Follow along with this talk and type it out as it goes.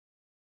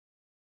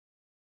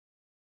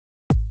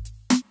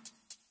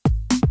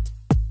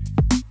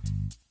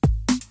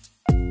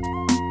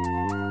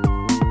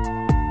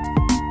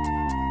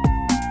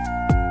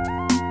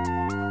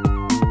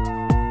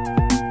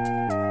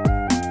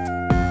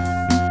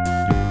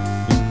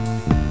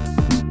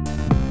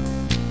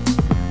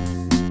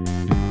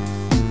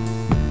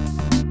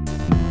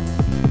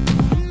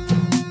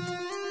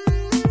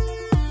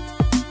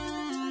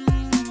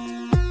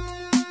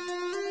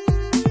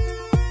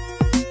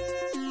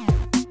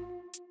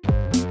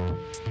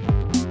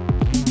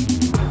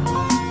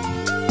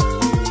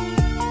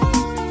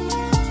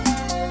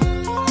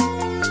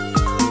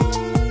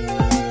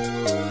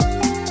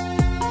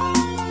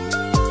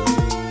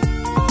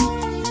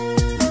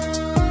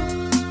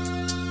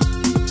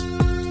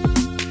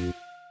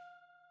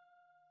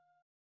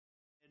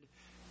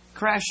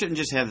Crash shouldn't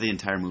just have the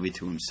entire movie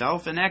to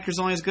himself. An actor's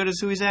only as good as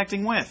who he's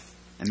acting with.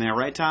 Am I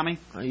right, Tommy?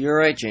 You're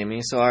right,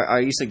 Jamie. So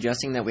are you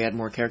suggesting that we add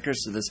more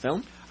characters to this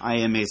film? I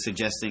am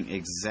suggesting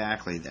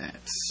exactly that.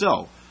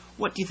 So,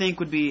 what do you think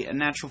would be a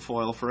natural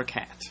foil for a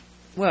cat?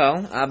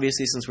 Well,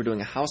 obviously, since we're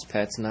doing a house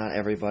pets, not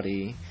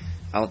everybody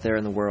out there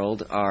in the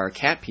world are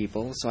cat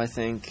people, so I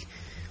think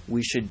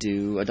we should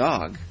do a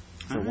dog,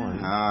 for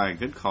one.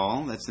 Good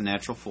call. That's a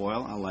natural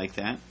foil. I like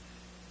that.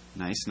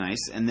 Nice, nice.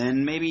 And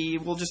then maybe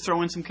we'll just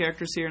throw in some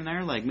characters here and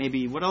there. Like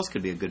maybe what else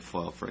could be a good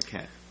foil for a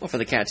cat? Well, for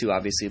the cat, too,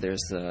 obviously,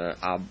 there's the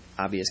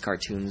obvious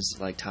cartoons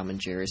like Tom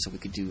and Jerry, so we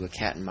could do a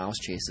cat and mouse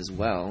chase as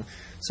well.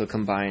 So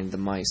combine the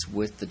mice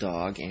with the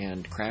dog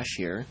and Crash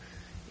here.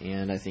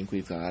 And I think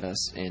we've got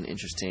us an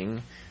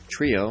interesting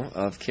trio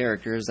of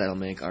characters that'll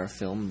make our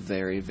film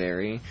very,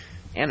 very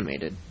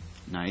animated.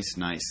 Nice,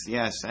 nice.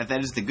 Yes,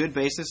 that is the good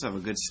basis of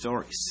a good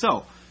story.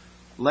 So,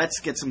 let's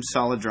get some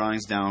solid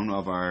drawings down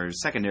of our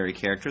secondary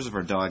characters, of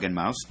our dog and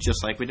mouse,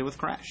 just like we did with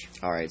Crash.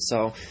 Alright,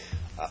 so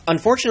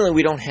unfortunately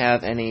we don't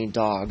have any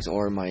dogs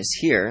or mice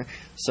here,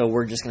 so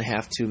we're just going to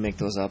have to make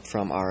those up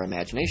from our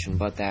imagination.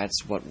 But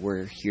that's what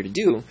we're here to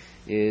do,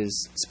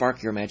 is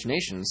spark your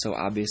imagination. So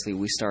obviously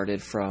we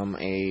started from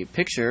a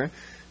picture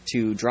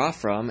to draw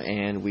from,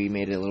 and we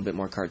made it a little bit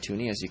more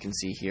cartoony, as you can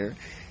see here.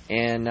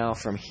 And now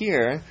from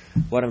here,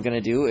 what I'm going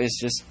to do is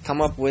just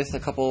come up with a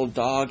couple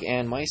dog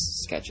and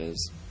mice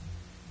sketches.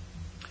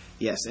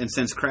 Yes, and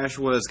since Crash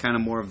was kind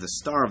of more of the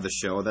star of the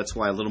show, that's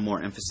why a little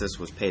more emphasis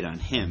was paid on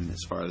him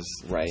as far as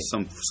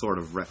some sort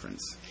of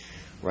reference.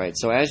 Right,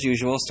 so as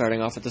usual,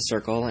 starting off with the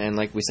circle, and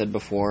like we said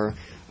before,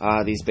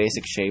 these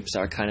basic shapes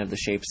are kind of the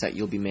shapes that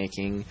you'll be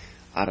making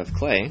out of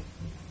clay.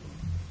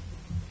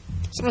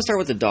 So I'm going to start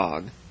with the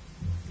dog,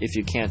 if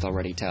you can't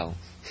already tell.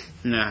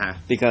 Nah.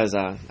 Because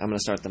I'm going to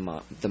start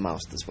the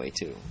mouse this way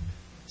too.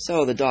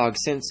 So the dog,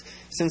 since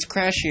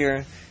Crash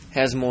here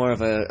has more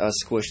of a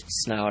squished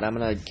snout, I'm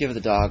going to give the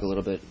dog a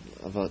little bit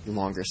of a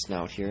longer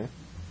snout here.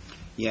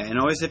 Yeah, and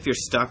always if you're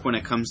stuck when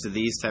it comes to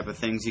these type of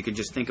things, you can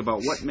just think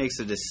about what makes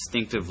a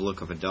distinctive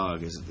look of a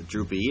dog. Is it the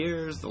droopy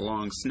ears, the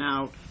long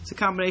snout? It's a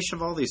combination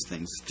of all these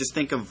things. Just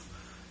think of,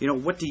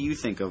 what do you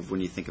think of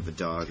when you think of a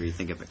dog or you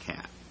think of a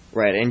cat?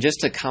 Right, and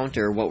just to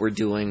counter what we're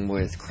doing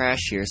with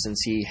Crash here,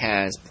 since he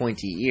has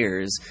pointy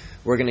ears,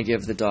 we're going to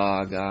give the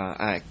dog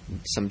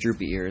some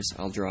droopy ears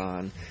I'll draw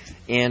on.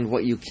 And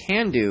what you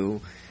can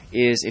do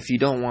is, if you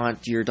don't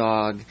want your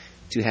dog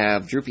to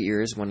have droopy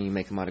ears when you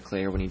make them out of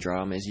clay or when you draw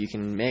them, is you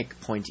can make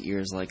pointy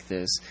ears like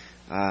this,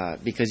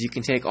 because you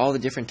can take all the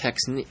different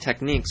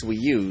techniques we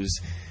use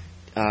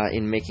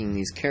in making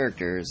these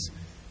characters,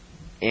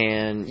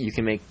 and you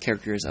can make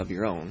characters of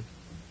your own.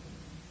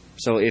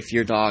 So if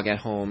your dog at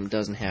home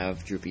doesn't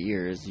have droopy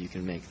ears, you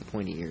can make the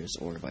pointy ears,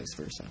 or vice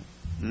versa.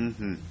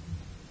 Mm-hmm.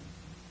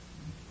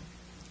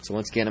 So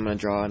once again, I'm going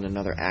to draw in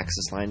another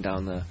axis line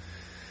down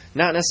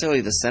not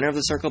necessarily the center of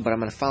the circle, but I'm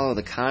going to follow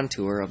the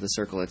contour of the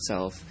circle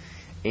itself.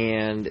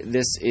 And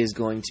this is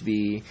going to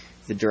be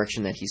the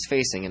direction that he's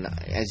facing. And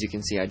as you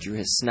can see, I drew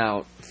his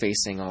snout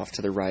facing off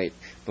to the right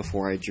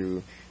before I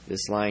drew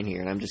this line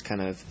here. And I'm just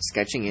kind of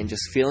sketching in,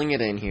 just feeling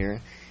it in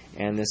here.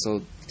 And this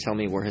will tell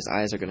me where his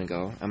eyes are going to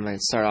go. I'm going to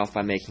start off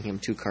by making him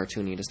too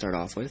cartoony to start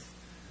off with.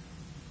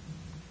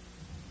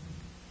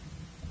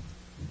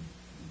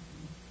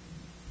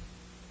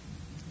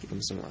 Give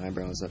him some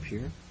eyebrows up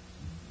here.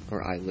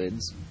 Or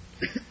eyelids.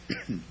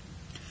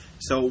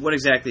 So what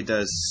exactly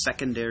does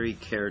secondary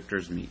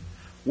characters mean?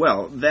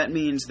 Well, that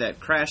means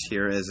that Crash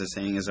here, as I was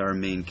saying, is our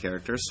main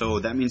character. So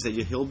that means that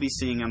he'll be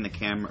seeing on the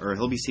camera, or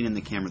he'll be seen in the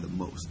camera the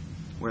most.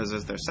 Whereas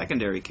as their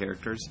secondary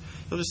characters,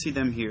 you'll just see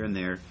them here and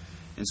there.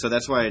 And so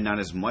that's why not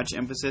as much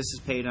emphasis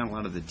is paid on a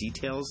lot of the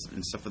details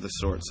and stuff of the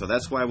sort. So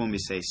that's why when we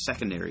say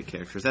secondary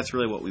characters, that's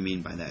really what we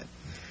mean by that.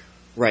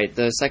 Right.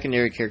 The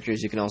secondary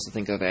characters you can also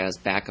think of as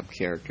backup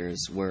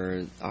characters,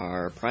 where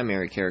our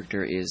primary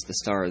character is the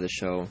star of the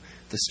show.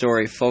 The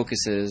story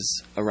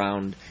focuses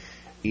around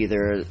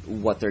either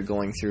what they're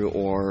going through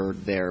or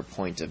their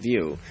point of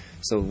view.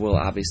 So we'll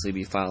obviously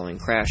be following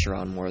Crash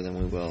around more than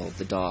we will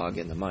the dog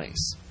and the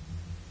mice.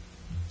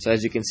 So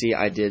as you can see,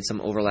 I did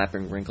some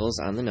overlapping wrinkles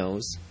on the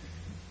nose.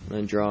 I'm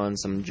going to draw in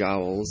some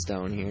jowls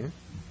down here.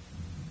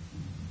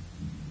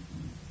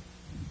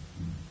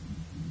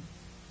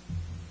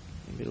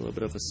 Maybe a little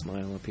bit of a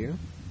smile up here.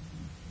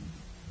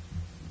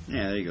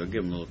 Yeah, there you go.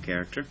 Give him a little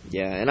character.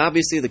 Yeah, and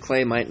obviously the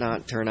clay might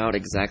not turn out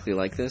exactly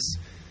like this,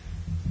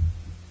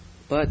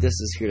 but this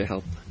is here to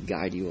help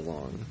guide you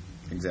along.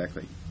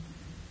 Exactly.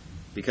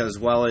 Because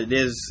while it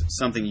is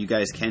something you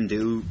guys can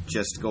do,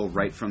 just go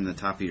right from the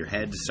top of your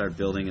head to start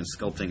building and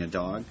sculpting a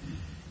dog,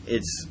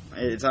 it's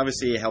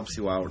obviously, it helps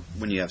you out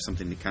when you have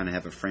something to kind of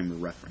have a frame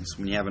of reference.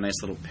 When you have a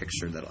nice little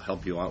picture that'll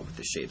help you out with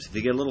the shapes. If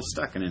you get a little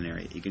stuck in an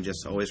area, you can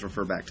just always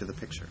refer back to the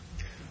picture.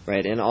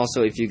 Right, and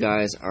also if you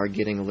guys are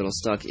getting a little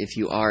stuck, if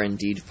you are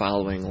indeed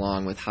following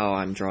along with how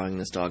I'm drawing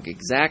this dog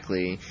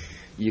exactly,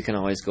 you can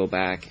always go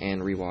back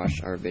and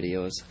rewatch our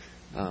videos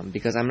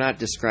because I'm not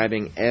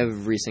describing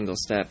every single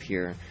step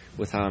here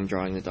with how I'm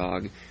drawing the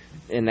dog,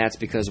 and that's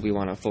because we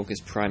want to focus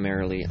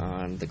primarily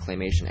on the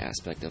claymation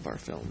aspect of our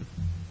film.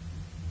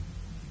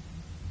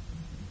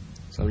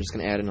 So I'm just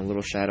going to add in a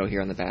little shadow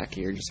here on the back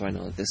ear, just so I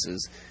know that this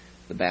is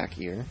the back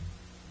ear.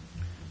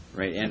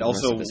 Right, and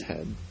also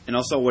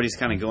what he's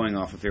kind of going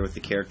off of here with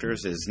the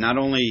characters is not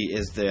only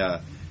is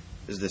the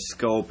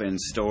scope and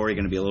story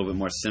going to be a little bit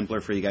more simpler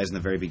for you guys in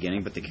the very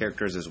beginning, but the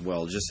characters as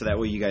well, just so that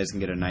way you guys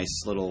can get a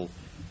nice little,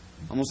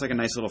 almost like a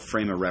nice little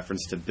frame of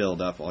reference to build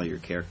up all your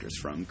characters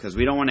from, because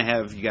we don't want to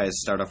have you guys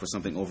start off with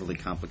something overly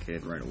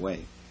complicated right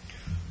away,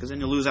 because then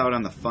you lose out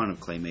on the fun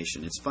of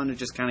claymation. It's fun to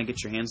just kind of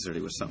get your hands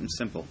dirty with something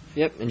simple.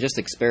 Yep, and just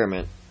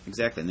experiment.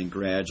 Exactly, and then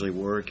gradually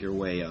work your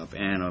way up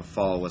and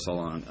follow us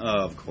along,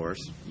 of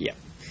course. Yeah.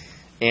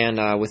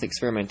 And with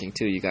experimenting,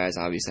 too, you guys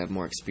obviously have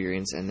more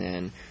experience, and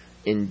then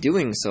in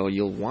doing so,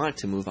 you'll want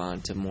to move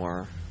on to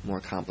more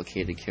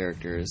complicated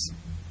characters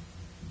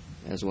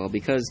as well,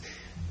 because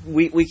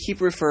we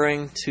keep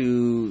referring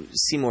to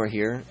Seymour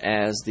here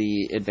as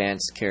the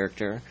advanced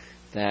character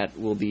that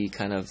we'll be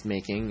kind of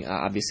making.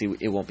 Obviously,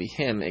 it won't be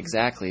him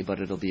exactly, but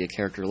it'll be a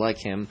character like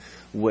him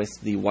with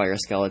the wire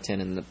skeleton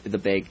and the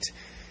baked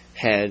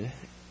head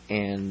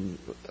and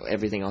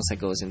everything else that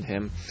goes into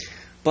him.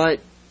 But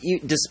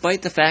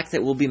despite the fact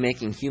that we'll be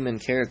making human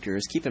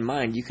characters, keep in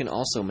mind you can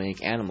also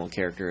make animal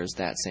characters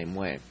that same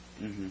way.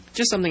 Mm-hmm.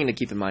 Just something to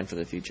keep in mind for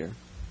the future.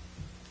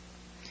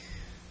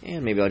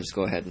 And maybe I'll just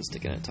go ahead and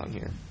stick in a tongue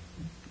here.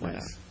 Why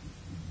not?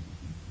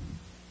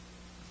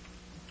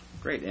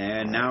 Great,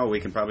 and now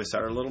we can probably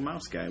start our little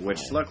mouse guy, which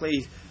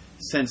luckily,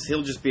 since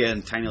he'll just be a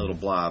tiny little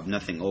blob,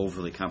 nothing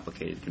overly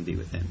complicated can be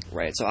with him.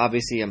 Right, so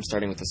obviously I'm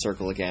starting with the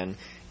circle again,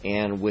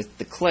 and with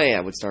the clay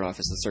I would start off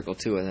as the circle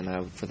too, and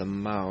then for the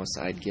mouse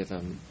I'd give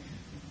him,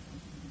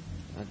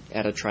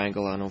 add a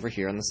triangle on over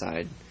here on the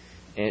side.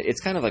 And it's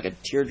kind of like a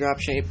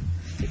teardrop shape,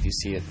 if you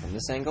see it from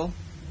this angle.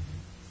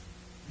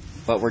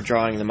 But we're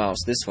drawing the mouse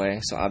this way,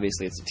 so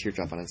obviously it's a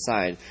teardrop on its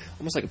side,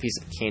 almost like a piece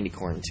of candy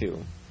corn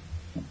too.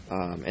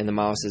 And the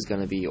mouse is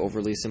going to be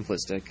overly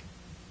simplistic,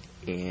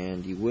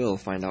 and you will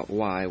find out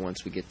why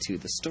once we get to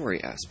the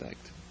story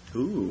aspect.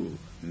 Ooh,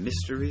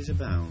 mysteries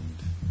abound.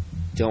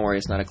 Don't worry,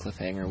 it's not a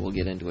cliffhanger. We'll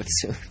get into it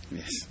soon.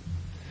 Yes.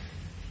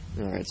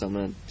 Alright, so I'm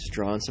going to just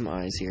draw in some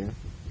eyes here.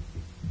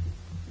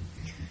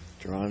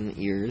 Draw in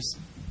the ears.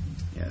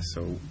 Yeah,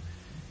 so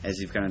as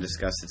you've kind of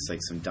discussed, it's like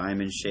some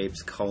diamond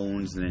shapes,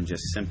 cones, and then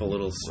just simple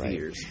little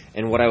spheres. Right.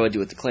 And what I would do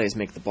with the clay is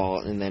make the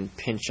ball and then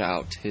pinch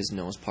out his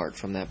nose part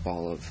from that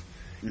ball of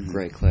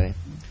gray clay.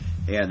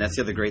 Yeah, and that's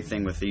the other great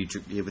thing with you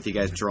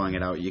guys drawing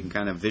it out. You can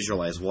kind of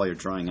visualize while you're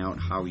drawing out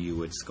how you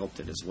would sculpt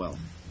it as well.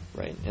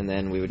 Right, and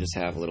then we would just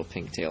have a little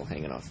pink tail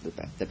hanging off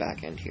the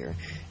back end here.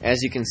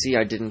 As you can see,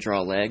 I didn't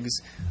draw legs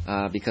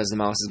because the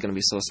mouse is going to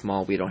be so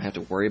small we don't have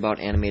to worry about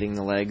animating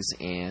the legs,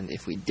 and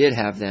if we did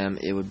have them,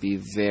 it would be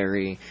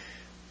very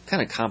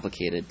kind of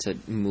complicated to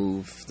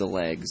move the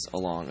legs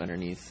along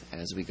underneath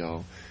as we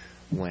go,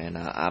 when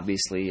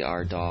obviously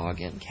our dog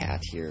and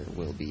cat here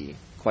will be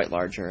quite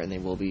larger, and they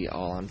will be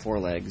all on 4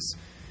 legs,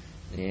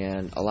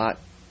 and a lot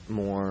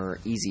more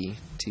easy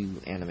to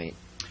animate.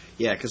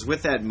 Yeah, because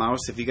with that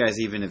mouse, if you guys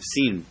even have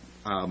seen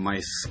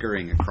mice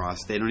scurrying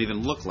across, they don't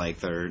even look like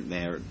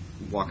they're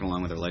walking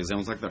along with their legs. They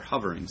almost like they're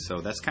hovering.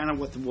 So that's kind of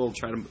what we'll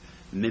try to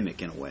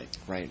mimic in a way.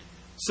 Right.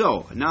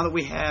 So now that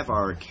we have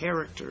our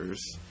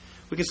characters,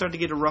 we can start to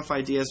get a rough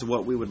idea as to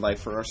what we would like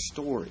for our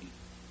story.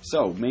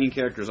 So main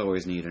characters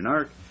always need an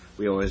arc.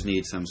 We always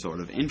need some sort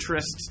of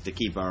interest to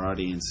keep our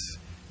audience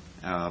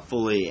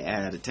fully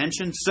at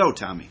attention. So,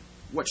 Tommy,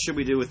 what should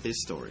we do with this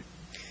story?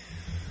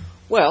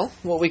 Well,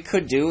 what we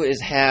could do is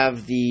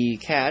have the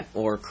cat,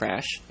 or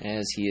Crash,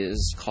 as he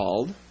is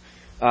called.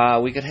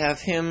 We could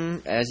have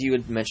him, as you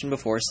had mentioned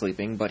before,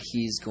 sleeping, but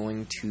he's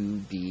going to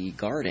be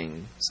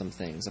guarding some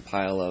things. A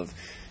pile of,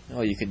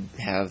 you could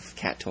have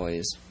cat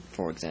toys,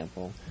 for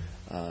example,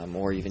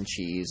 or even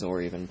cheese,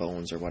 or even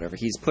bones, or whatever.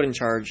 He's put in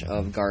charge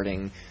of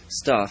guarding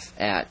stuff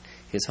at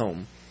his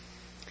home.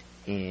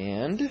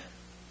 And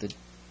the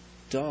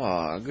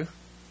dog,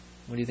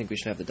 what do you think we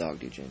should have the dog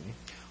do, Jamie?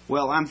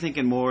 Well, I'm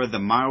thinking more the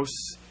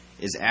mouse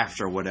is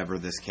after whatever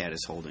this cat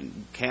is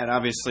holding. Cat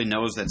obviously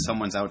knows that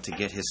someone's out to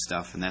get his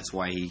stuff, and that's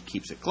why he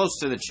keeps it close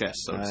to the chest,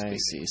 so to speak. I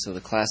see. So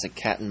the classic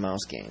cat and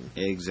mouse game.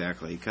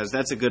 Exactly, because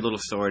that's a good little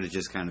story to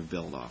just kind of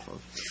build off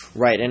of.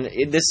 Right,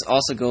 and this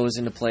also goes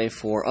into play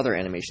for other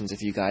animations.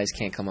 If you guys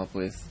can't come up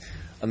with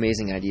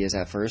amazing ideas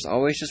at first,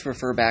 always just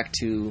refer back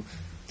to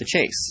the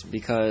chase,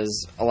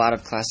 because a lot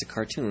of classic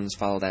cartoons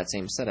follow that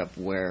same setup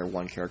where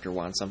one character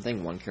wants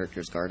something, one character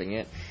is guarding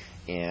it,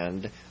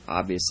 and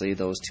obviously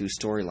those two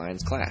storylines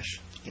clash.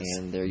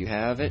 And there you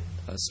have it,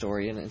 a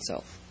story in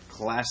itself.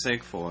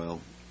 Classic foil.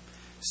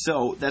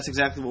 So that's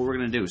exactly what we're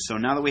going to do. So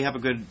now that we have a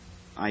good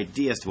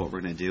idea as to what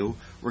we're going to do,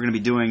 we're going to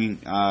be doing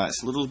a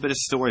little bit of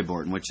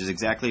storyboarding, which is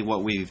exactly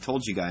what we've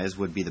told you guys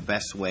would be the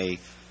best way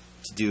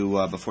to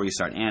do before you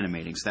start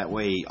animating. So that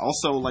way,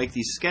 also like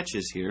these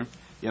sketches here,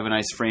 you have a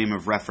nice frame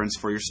of reference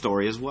for your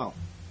story as well.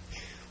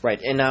 Right,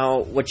 and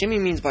now what Jimmy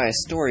means by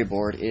a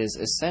storyboard is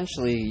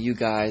essentially you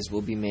guys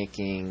will be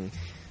making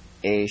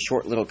a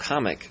short little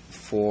comic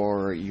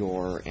for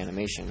your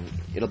animation.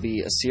 It'll be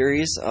a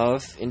series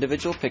of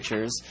individual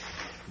pictures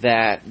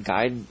that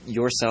guide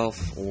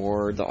yourself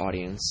or the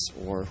audience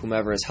or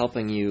whomever is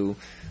helping you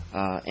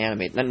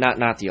animate,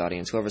 not the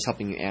audience, whoever's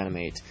helping you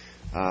animate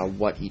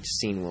what each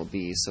scene will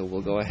be. So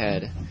we'll go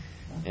ahead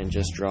and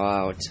just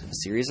draw out a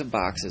series of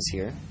boxes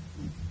here.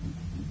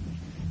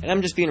 And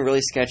I'm just being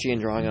really sketchy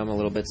and drawing them a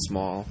little bit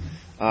small.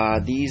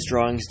 These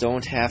drawings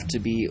don't have to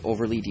be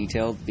overly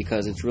detailed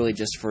because it's really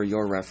just for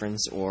your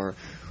reference or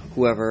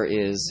whoever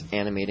is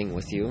animating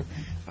with you.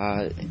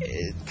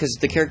 Because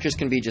the characters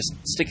can be just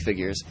stick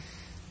figures,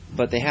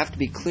 but they have to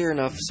be clear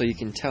enough so you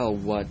can tell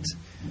what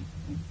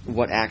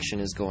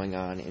action is going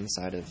on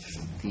inside of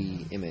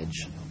the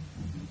image.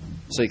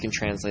 So you can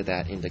translate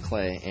that into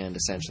clay and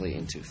essentially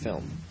into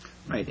film.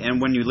 Right,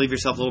 and when you leave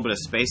yourself a little bit of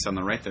space on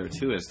the right there,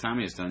 too, as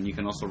Tommy has done, you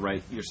can also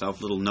write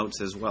yourself little notes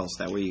as well,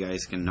 so that way you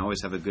guys can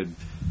always have a good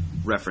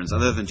reference,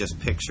 other than just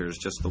pictures,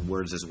 just the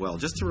words as well,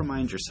 just to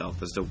remind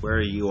yourself as to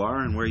where you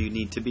are and where you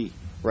need to be.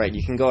 Right,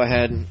 you can go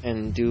ahead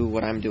and do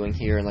what I'm doing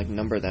here and, like,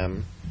 number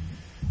them,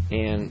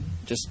 and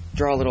just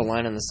draw a little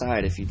line on the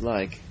side if you'd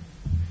like,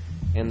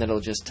 and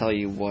that'll just tell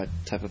you what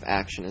type of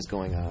action is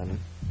going on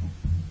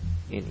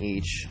in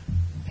each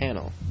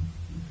panel.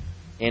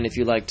 And if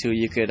you like to,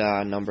 you could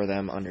number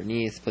them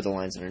underneath, put the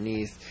lines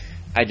underneath.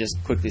 I just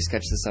quickly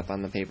sketched this up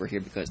on the paper here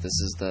because this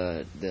is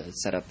the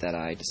setup that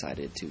I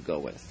decided to go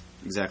with.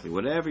 Exactly,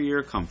 whatever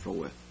you're comfortable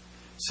with.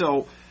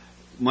 So,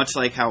 much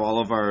like how all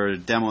of our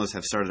demos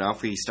have started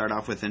off, we start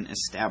off with an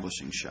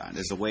establishing shot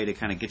as a way to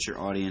kind of get your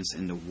audience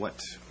into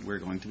what we're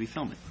going to be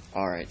filming.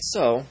 Alright,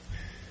 so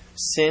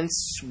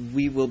since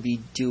we will be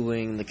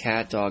doing the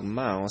cat, dog,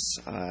 mouse,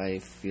 I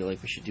feel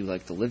like we should do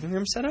like the living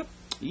room setup.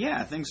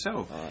 Yeah, I think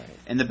so. Right.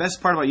 And the best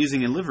part about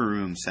using a living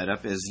room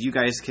setup is you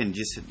guys can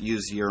just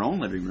use your own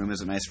living room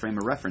as a nice frame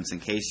of reference in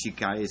case you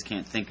guys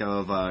can't think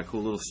of a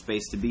cool little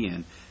space to be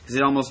in. Because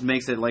it almost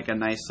makes it like a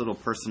nice little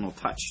personal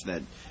touch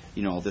that,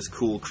 you know, all this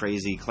cool,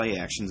 crazy clay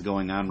action's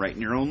going on right in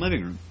your own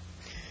living room.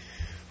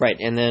 Right,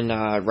 and then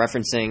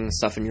referencing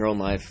stuff in your own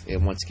life,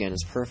 it once again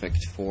is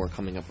perfect for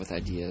coming up with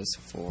ideas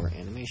for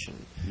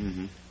animation.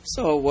 Mm-hmm.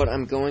 So what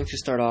I'm going to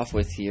start off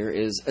with here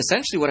is,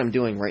 essentially what I'm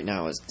doing right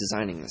now is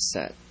designing the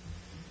set.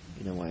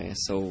 In a way,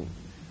 so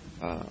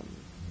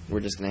we're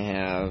just going to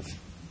have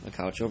a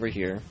couch over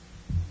here,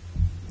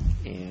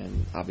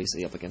 and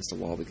obviously up against the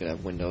wall we could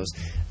have windows.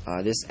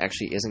 This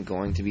actually isn't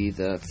going to be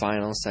the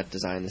final set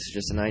design, this is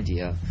just an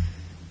idea,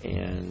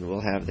 and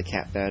we'll have the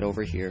cat bed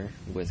over here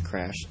with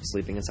Crash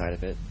sleeping inside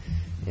of it,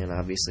 and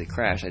obviously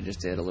Crash, I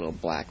just did a little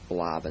black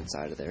blob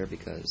inside of there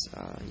because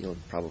you'll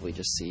probably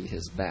just see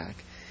his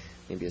back.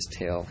 Maybe his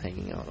tail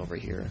hanging out over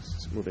here,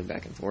 moving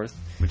back and forth.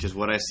 Which is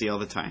what I see all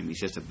the time. He's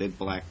just a big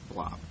black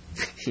blob.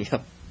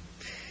 Yep.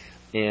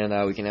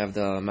 And we can have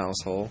the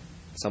mouse hole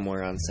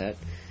somewhere on set.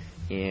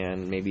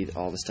 And maybe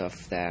all the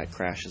stuff that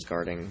Crash is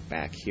guarding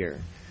back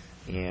here.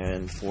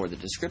 And for the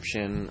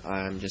description,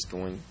 I'm just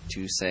going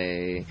to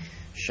say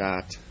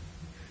shot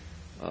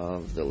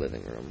of the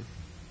living room.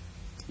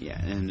 Yeah,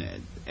 and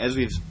as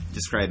we've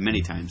described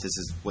many times, this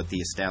is what the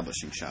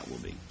establishing shot will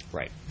be.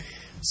 Right.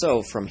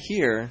 So from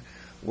here,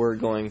 we're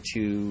going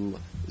to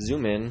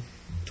zoom in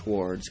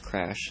towards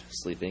Crash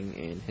sleeping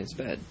in his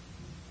bed.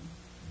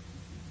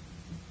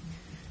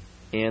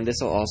 And this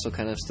will also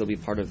kind of still be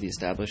part of the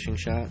establishing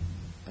shot.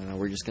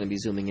 We're just going to be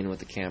zooming in with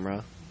the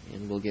camera,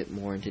 and we'll get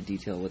more into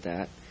detail with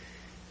that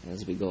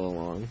as we go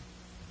along.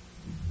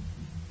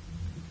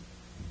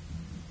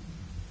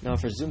 Now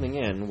for zooming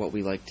in, what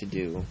we like to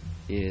do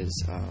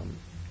is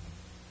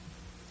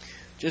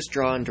just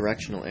draw in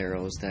directional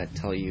arrows that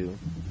tell you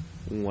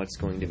what's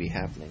going to be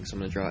happening. So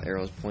I'm going to draw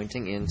arrows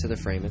pointing into the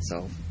frame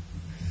itself.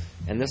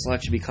 And this will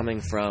actually be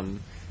coming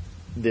from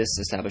this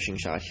establishing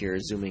shot here,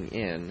 zooming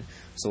in.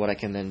 So what I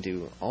can then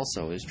do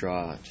also is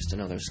draw just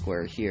another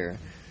square here.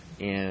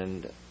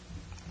 And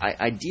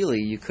ideally,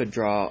 you could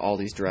draw all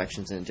these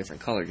directions in a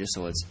different color just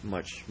so it's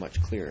much,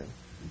 much clearer.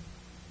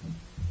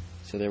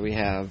 So there we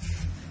have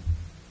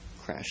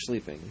Crash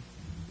sleeping,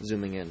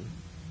 zooming in.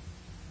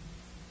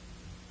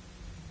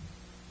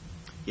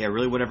 Yeah,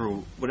 really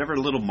whatever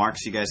little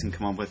marks you guys can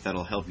come up with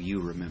that'll help you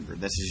remember.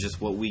 This is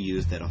just what we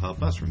use that'll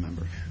help us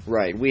remember.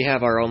 Right. We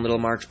have our own little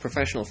marks.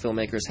 Professional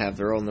filmmakers have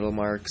their own little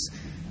marks.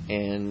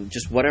 And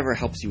just whatever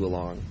helps you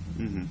along.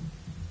 Mm-hmm.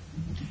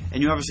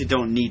 And you obviously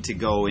don't need to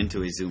go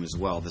into a zoom as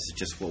well. This is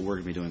just what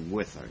we're going to be doing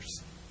with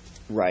ours.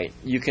 Right.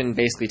 You can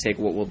basically take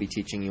what we'll be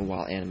teaching you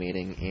while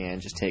animating and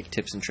just take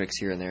tips and tricks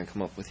here and there and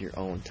come up with your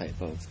own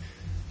type of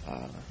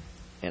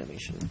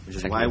animation. Which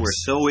is why we're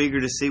so eager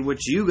to see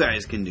what you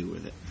guys can do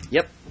with it.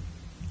 Yep.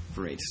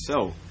 Great.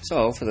 So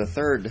for the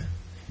third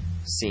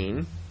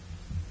scene,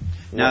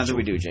 what should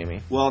we do,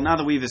 Jamie? Well, now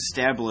that we've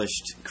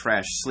established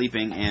Crash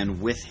sleeping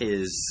and with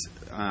his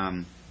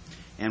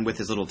and with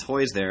his little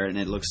toys there, and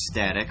it looks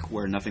static,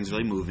 where nothing's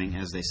really moving,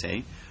 as they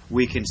say,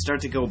 we can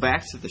start to go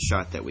back to the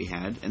shot that we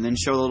had, and then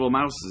show the little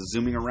mouse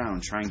zooming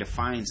around, trying to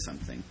find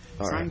something.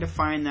 Trying to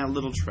find that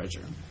little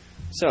treasure.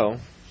 So,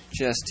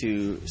 just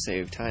to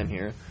save time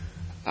here,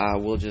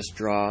 we'll just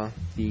draw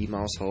the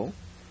mouse hole,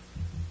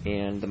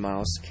 and the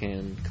mouse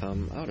can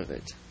come out of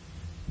it.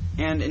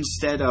 And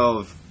instead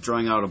of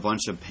drawing out a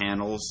bunch of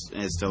panels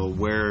as to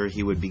where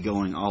he would be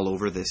going all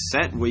over this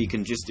set, what you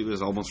can just do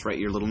is almost write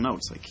your little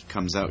notes. Like, he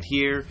comes out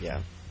here,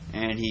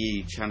 and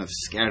he kind of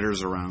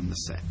scatters around the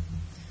set.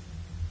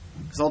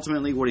 Because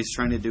ultimately what he's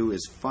trying to do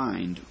is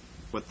find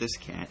what this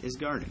cat is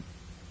guarding.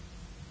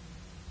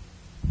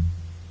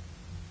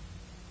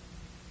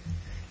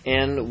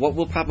 And what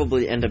we'll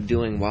probably end up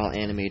doing while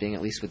animating,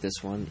 at least with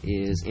this one,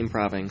 is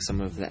improvising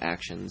some of the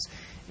actions.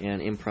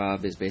 And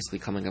improv is basically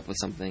coming up with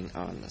something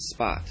on the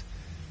spot.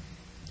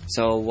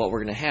 So what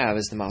we're going to have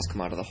is the mouse come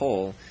out of the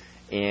hole,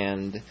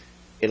 and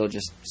it'll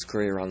just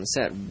scurry around the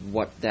set.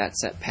 What that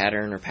set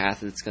pattern or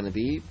path it's going to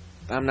be,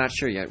 I'm not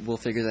sure yet. We'll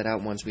figure that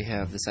out once we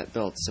have the set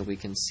built, so we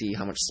can see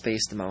how much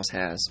space the mouse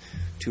has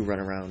to run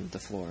around the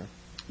floor.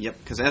 Yep,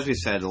 because as we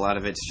said, a lot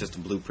of it's just a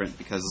blueprint,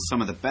 because some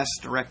of the best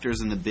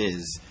directors in the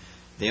biz,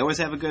 they always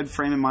have a good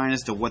frame in mind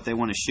as to what they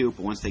want to shoot,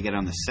 but once they get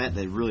on the set,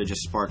 that really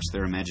just sparks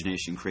their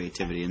imagination,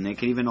 creativity, and they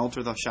can even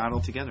alter the shot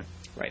altogether.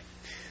 Right.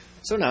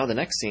 So now the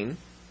next scene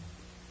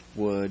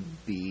would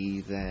be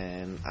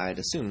then, I'd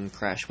assume,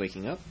 Crash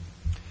waking up.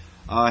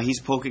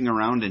 He's poking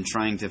around and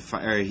trying to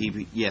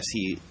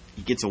he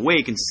gets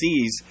awake and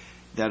sees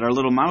that our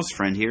little mouse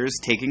friend here is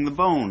taking the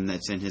bone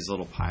that's in his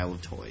little pile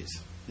of toys,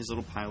 his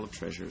little pile of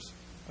treasures.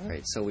 All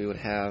right, so we would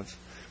have...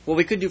 What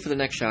we could do for the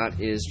next shot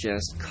is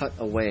just cut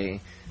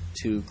away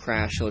to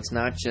Crash, so it's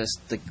not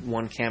just the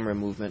one camera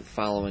movement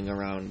following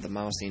around the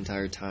mouse the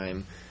entire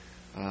time.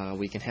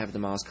 We can have the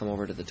mouse come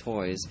over to the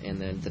toys,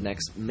 and then the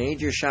next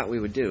major shot we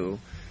would do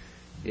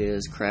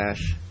is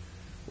Crash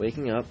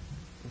waking up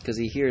because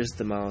he hears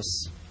the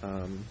mouse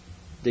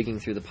digging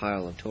through the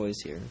pile of toys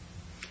here.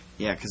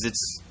 Yeah, because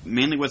it's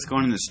mainly what's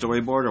going in the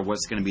storyboard or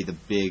what's going to be the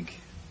big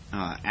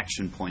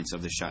action points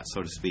of the shot,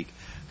 so to speak.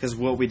 Because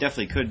what we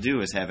definitely could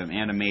do is have him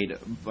animate a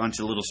bunch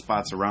of little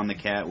spots around the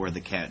cat where the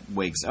cat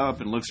wakes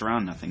up and looks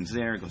around, nothing's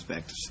there, goes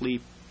back to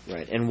sleep.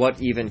 Right, and what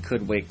even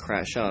could wake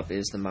Crash up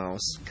is the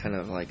mouse kind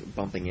of like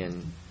bumping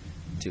in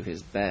to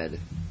his bed,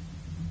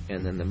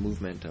 and then the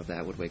movement of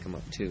that would wake him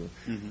up too.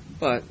 Mm-hmm.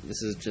 But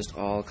this is just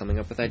all coming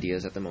up with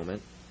ideas at the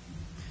moment.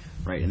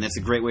 Right, and that's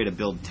a great way to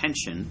build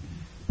tension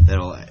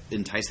that'll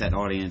entice that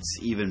audience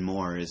even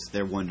more, as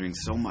they're wondering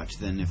so much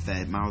then if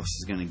that mouse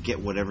is going to get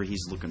whatever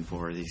he's looking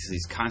for.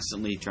 He's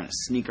constantly trying to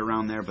sneak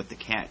around there, but the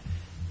cat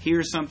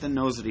hears something,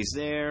 knows that he's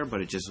there,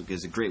 but it just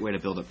is a great way to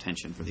build up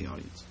tension for the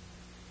audience.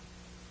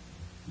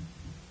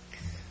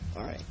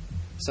 Alright,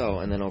 so,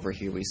 and then over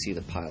here we see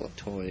the pile of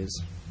toys,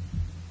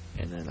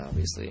 and then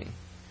obviously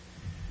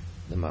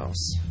the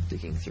mouse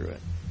digging through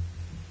it.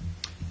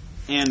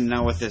 And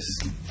now with this,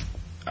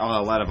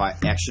 a lot of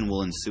action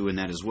will ensue in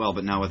that as well,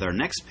 but now with our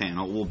next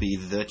panel will be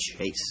the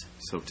chase,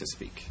 so to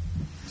speak.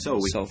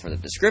 So for the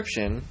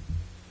description,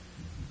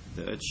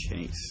 the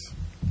chase.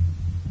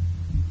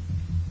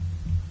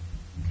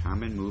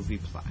 Common movie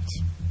plot.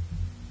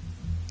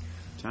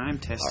 Time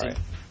testing. Right.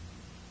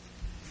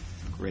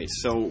 Great.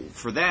 So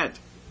for that,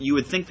 you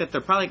would think that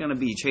they're probably going to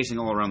be chasing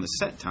all around the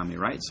set, Tommy,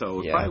 right?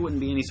 So it probably wouldn't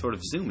be any sort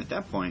of zoom at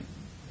that point.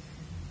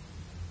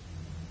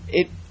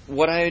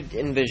 What I would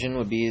envision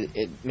would be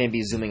it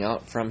maybe zooming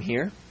out from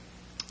here,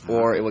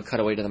 or it would cut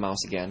away to the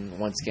mouse again.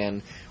 Once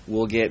again,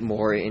 we'll get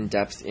more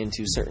in-depth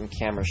into certain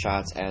camera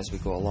shots as we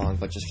go along,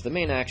 but just for the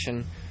main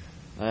action,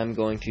 I'm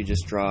going to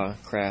just draw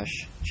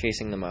Crash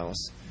chasing the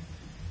mouse,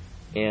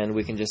 and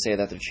we can just say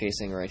that they're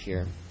chasing right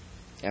here,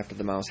 after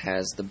the mouse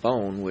has the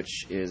bone,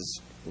 which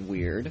is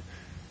weird,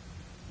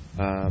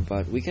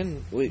 but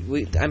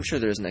I'm sure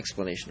there's an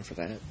explanation for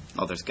that.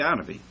 Oh, there's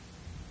gotta be.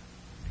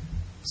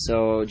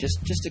 So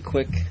just a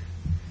quick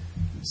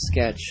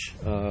sketch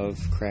of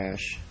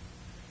Crash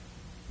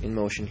in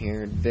motion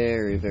here.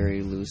 Very,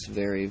 very loose,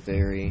 very,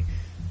 very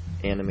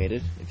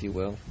animated, if you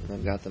will. And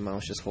I've got the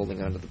mouse just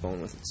holding onto the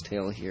bone with its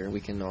tail here. We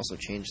can also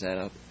change that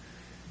up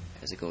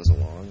as it goes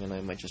along, and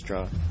I might just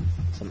draw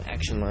some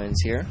action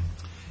lines here.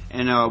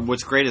 And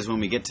what's great is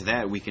when we get to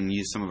that, we can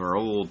use some of our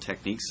old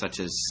techniques, such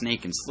as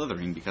snake and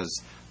slithering,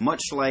 because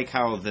much like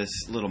how this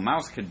little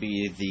mouse could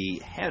be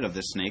the head of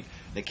the snake,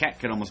 the cat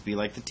could almost be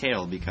like the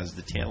tail, because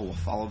the tail will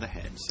follow the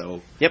head.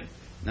 So, yep.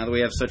 Now that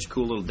we have such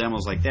cool little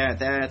demos like that,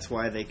 that's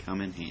why they come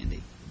in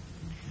handy.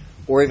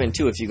 Or even,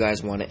 too, if you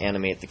guys want to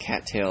animate the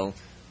cat tail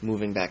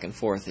moving back and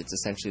forth, it's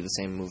essentially the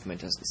same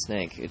movement as the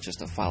snake. It's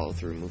just a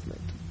follow-through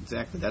movement.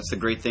 Exactly. That's the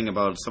great thing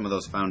about some of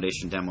those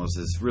foundation demos,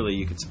 is really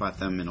you can spot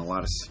them in a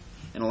lot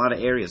of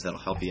areas that'll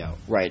help you out.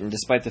 Right, and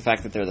despite the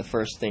fact that they're the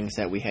first things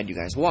that we had you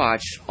guys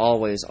watch,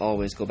 always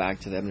go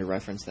back to them to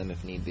reference them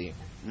if need be.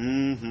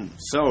 Mm-hmm.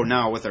 So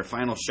now with our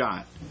final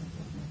shot,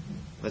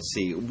 let's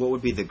see, what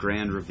would be the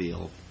grand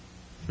reveal?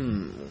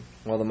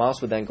 Well, the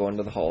mouse would then go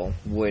into the hole,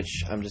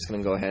 which I'm just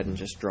going to go ahead and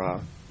just draw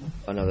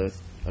another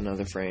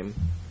another frame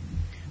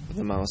with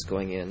the mouse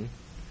going in.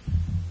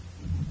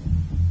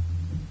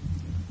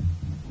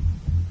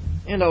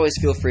 And always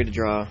feel free to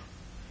draw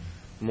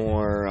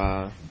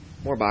more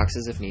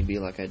boxes if need be,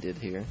 like I did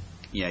here.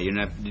 Yeah, you're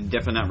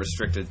definitely not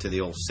restricted to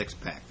the old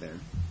 6-pack there.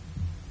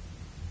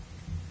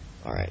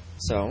 Alright,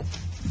 so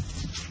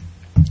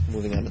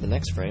moving on to the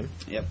next frame.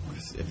 Yep.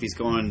 If he's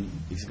going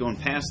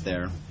past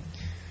there,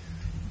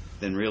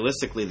 then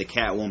realistically the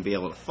cat won't be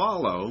able to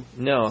follow.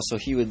 No, so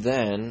he would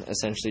then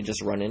essentially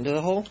just run into the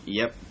hole?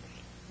 Yep.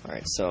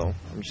 Alright, so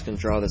I'm just going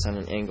to draw this on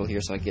an angle here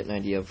so I get an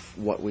idea of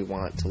what we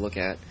want to look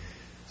at.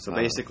 So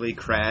basically,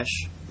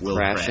 crash will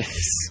crash.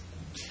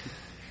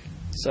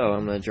 So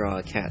I'm going to draw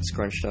a cat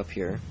scrunched up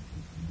here.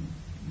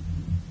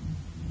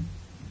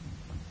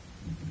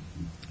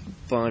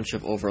 Bunch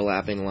of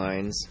overlapping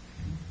lines.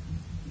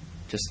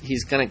 Just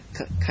he's gonna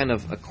kind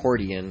of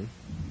accordion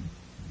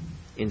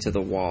into the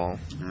wall.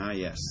 Ah,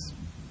 yes.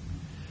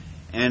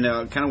 And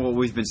kind of what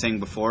we've been saying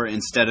before,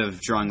 instead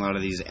of drawing a lot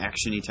of these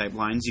action-y type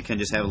lines, you can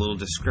just have a little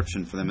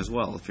description for them as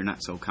well if you're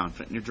not so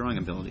confident in your drawing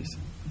abilities.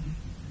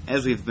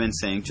 As we've been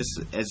saying,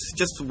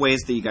 just ways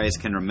that you guys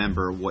can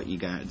remember what you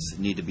guys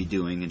need to be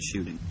doing and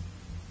shooting.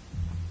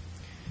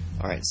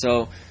 Alright,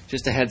 so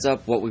just a heads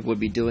up, what we would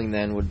be doing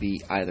then would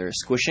be either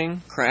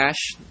squishing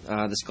Crash,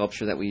 the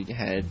sculpture that we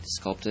had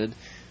sculpted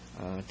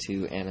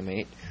to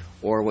animate,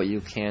 or what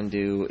you can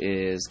do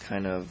is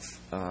kind of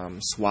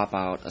swap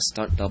out a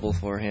stunt double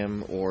for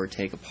him or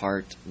take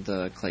apart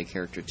the clay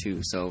character too,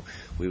 so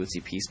we would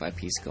see piece by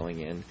piece going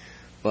in.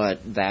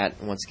 But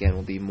that, once again,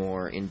 will be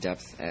more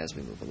in-depth as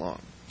we move along.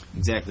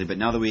 Exactly, but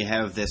now that we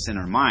have this in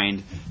our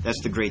mind,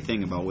 that's the great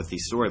thing about with the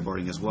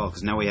storyboarding as well,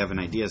 because now we have an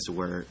idea as to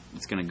where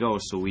it's going to go,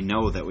 so we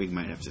know that we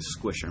might have to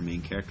squish our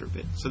main character a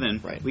bit. So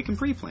then we can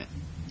pre-plan.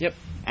 Yep.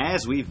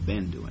 As we've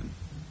been doing.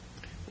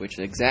 Which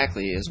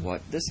exactly is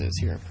what this is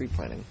here,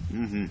 pre-planning.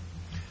 Mm-hmm.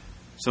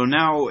 So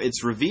now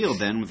it's revealed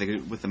then,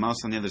 with the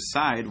mouse on the other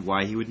side,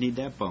 why he would need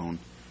that bone.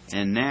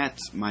 And that,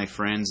 my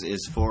friends,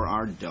 is for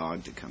our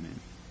dog to come in.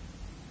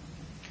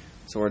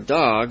 So our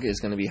dog is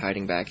going to be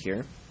hiding back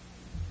here.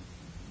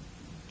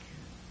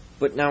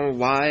 But now,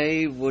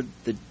 why would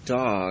the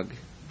dog?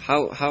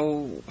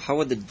 How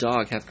would the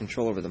dog have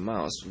control over the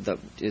mouse?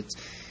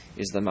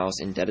 Is the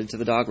mouse indebted to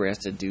the dog, where he has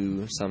to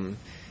do some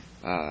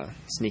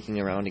sneaking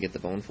around to get the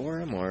bone for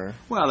him, or?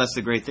 Well, that's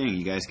the great thing.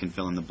 You guys can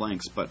fill in the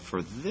blanks. But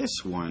for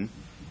this one,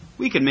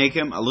 we can make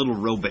him a little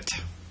robot,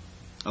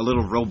 a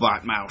little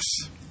robot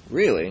mouse.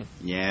 Really?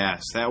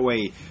 Yes. That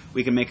way,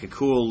 we can make a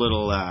cool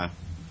little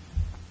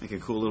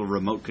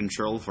remote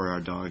control for our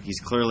dog. He's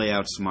clearly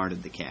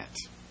outsmarted the cat.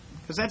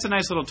 Because that's a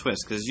nice little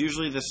twist, because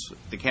usually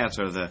the cats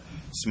are the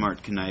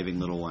smart, conniving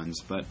little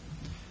ones, but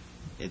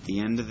at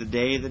the end of the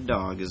day, the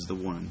dog is the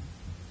one.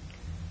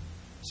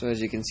 So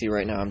as you can see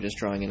right now, I'm just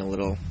drawing in a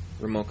little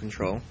remote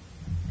control.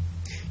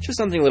 Just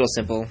something a little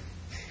simple.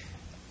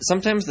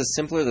 Sometimes the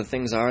simpler the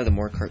things are, the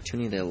more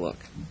cartoony they look.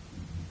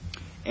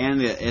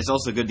 And it's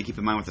also good to keep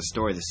in mind with the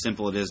story, the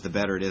simpler it is, the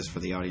better it is for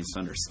the audience to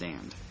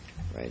understand.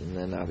 Right, and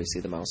then obviously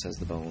the mouse has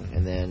the bone.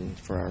 And then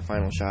for our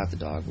final shot, the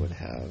dog would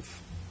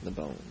have the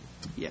bone.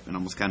 Yep, and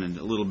almost kind of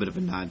a little bit of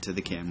a nod to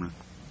the camera.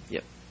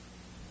 Yep.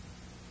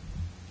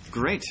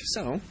 Great.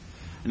 So,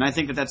 and I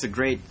think that's a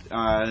great.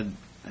 I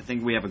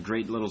think we have a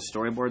great little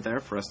storyboard there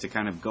for us to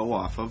kind of go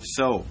off of.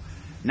 So,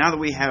 now that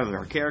we have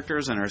our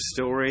characters and our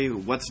story,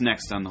 what's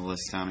next on the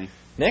list, Tommy?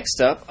 Next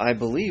up, I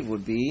believe,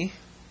 would be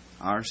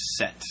our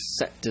set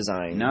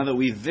design. Now that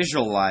we've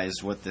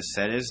visualized what the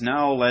set is,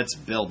 now let's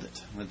build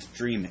it. Let's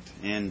dream it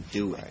and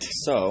do it. Right,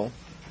 so,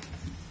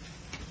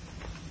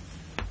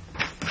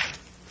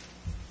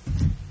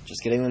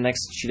 just getting the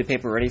next sheet of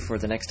paper ready for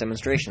the next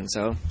demonstration.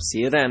 So, see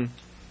you then.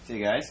 See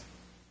you guys.